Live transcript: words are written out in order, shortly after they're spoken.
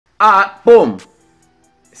Boom.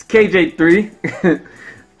 It's KJ3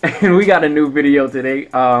 and we got a new video today.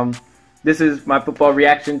 This is my football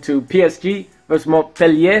reaction to PSG versus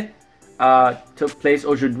Montpellier. Took place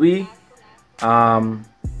aujourd'hui.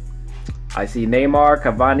 I see Neymar,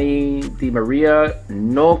 Cavani, Di Maria,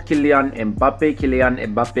 no Kylian Mbappe. Kylian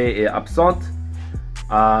Mbappe est absent.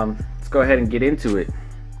 Let's go ahead and get into it.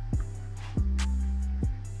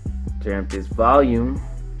 Turn up this volume.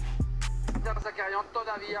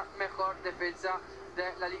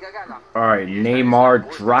 Alright, Neymar,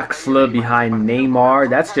 Draxler behind Neymar.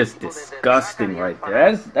 That's just disgusting right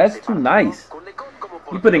there. That's too nice.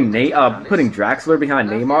 You putting Draxler behind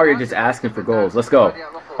Neymar, you're just asking for goals. Let's go.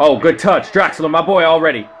 Oh, good touch. Draxler, my boy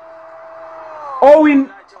already. Oh,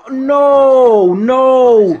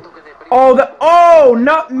 no. Oh,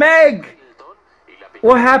 nutmeg.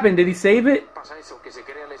 What happened? Did he save it?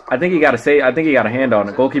 I think he got a hand on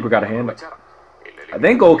it. Goalkeeper got a hand on it. I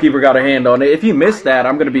think goalkeeper got a hand on it. If he missed that,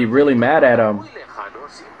 I'm going to be really mad at him.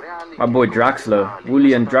 My boy Draxler.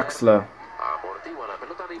 Julian Draxler.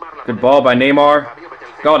 Good ball by Neymar.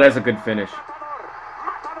 Oh, that's a good finish.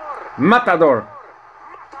 Matador.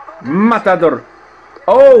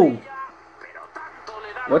 Oh!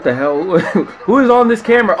 What the hell? Who is on this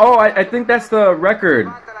camera? Oh, I think that's the record.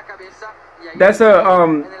 That's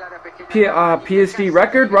a PSG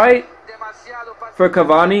record, right? For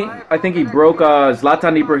Cavani. I think he broke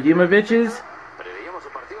Zlatan Ibrahimovic's.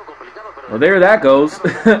 Well, there that goes.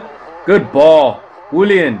 Good ball.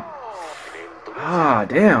 Julian. Ah,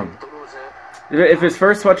 damn. If his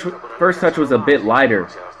first touch was a bit lighter,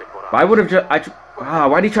 I would have just.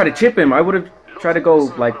 Why'd he try to chip him? I would have tried to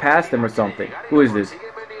go like past him or something. Who is this?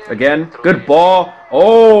 Again, good ball.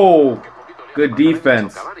 Oh, good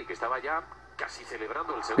defense.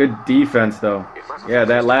 Good defense, though. Yeah,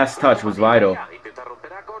 that last touch was vital.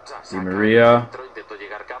 Di Maria,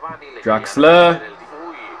 Draxler,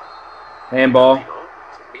 handball.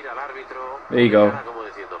 There you go.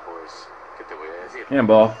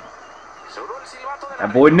 Handball.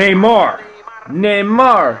 That boy Neymar.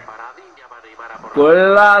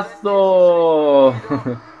 Golazo.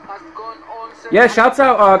 Yeah, shouts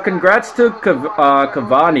out. Congrats to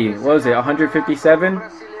Cavani. What was it? 157?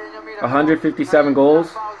 157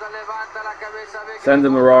 goals. Sends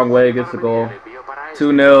him the wrong way. Gets the goal.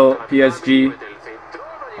 2-0 PSG.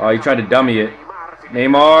 Oh, he tried to dummy it.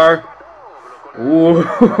 Neymar. Ooh.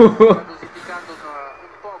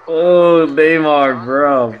 Oh, Neymar,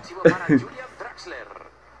 bro.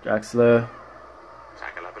 Draxler.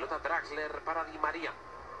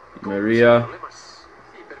 Di Maria.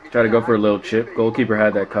 Try to go for a little chip. Goalkeeper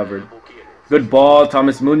had that covered. Good ball,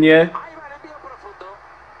 Thomas Meunier.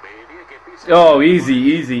 Oh,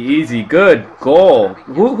 easy. Good goal.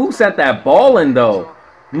 Who sent that ball in, though?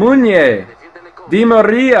 Meunier. Di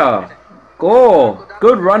Maria. Goal.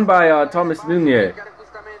 Good run by Thomas Meunier.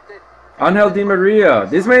 Angel Di Maria.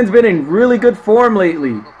 This man's been in really good form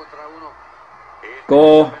lately.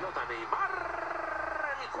 Goal.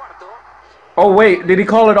 Oh, wait. Did he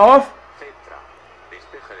call it off?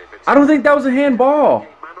 I don't think that was a handball.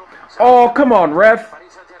 Oh, come on, ref.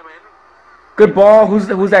 Good ball. Who's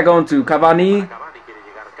that going to? Cavani.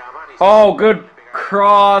 Oh, good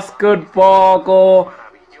cross. Good ball. Goal.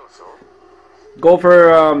 Goal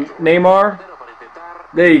for Neymar.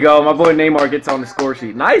 There you go. My boy Neymar gets on the score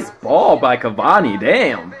sheet. Nice ball by Cavani.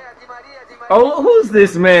 Damn. Oh, who's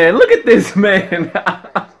this man? Look at this man.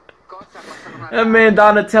 That man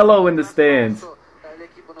Donatello in the stands.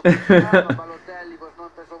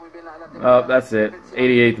 Oh, that's it.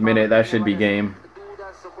 88th minute. That should be game.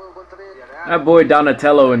 That boy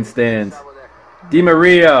Donatello in stands. Di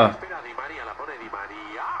Maria.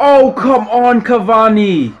 Oh, come on,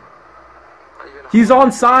 Cavani. He's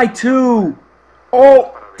onside too.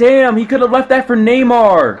 Oh, damn. He could have left that for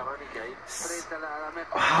Neymar.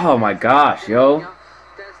 Oh, my gosh, yo.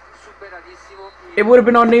 It would have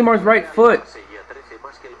been on Neymar's right foot.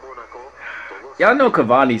 Y'all know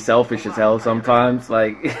Cavani's selfish as hell sometimes.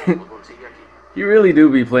 Like, you really do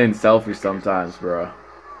be playing selfish sometimes, bro.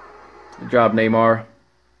 Good job, Neymar.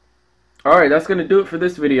 Alright, that's going to do it for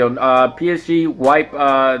this video. PSG wipe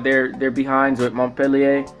their behinds with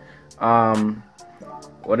Montpellier.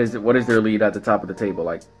 What is their lead at the top of the table?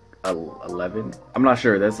 Like 11? I'm not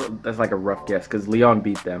sure. That's like a rough guess because Lyon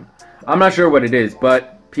beat them. I'm not sure what it is,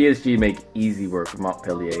 but PSG make easy work with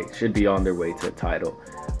Montpellier. Should be on their way to a title.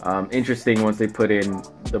 Interesting once they put in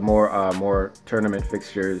the more tournament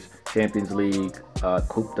fixtures, Champions League,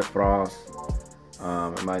 Coupe de France.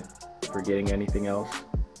 Am I forgetting anything else?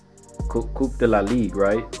 Coupe de la Ligue,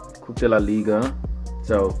 right? Coupe de la Liga.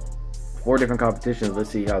 So 4 different competitions. Let's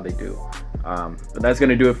see how they do. But that's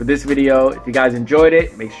gonna do it for this video. If you guys enjoyed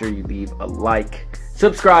it, make sure you leave a like,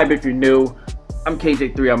 subscribe if you're new. I'm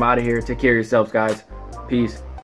KJ3. I'm out of here. Take care of yourselves, guys. Peace.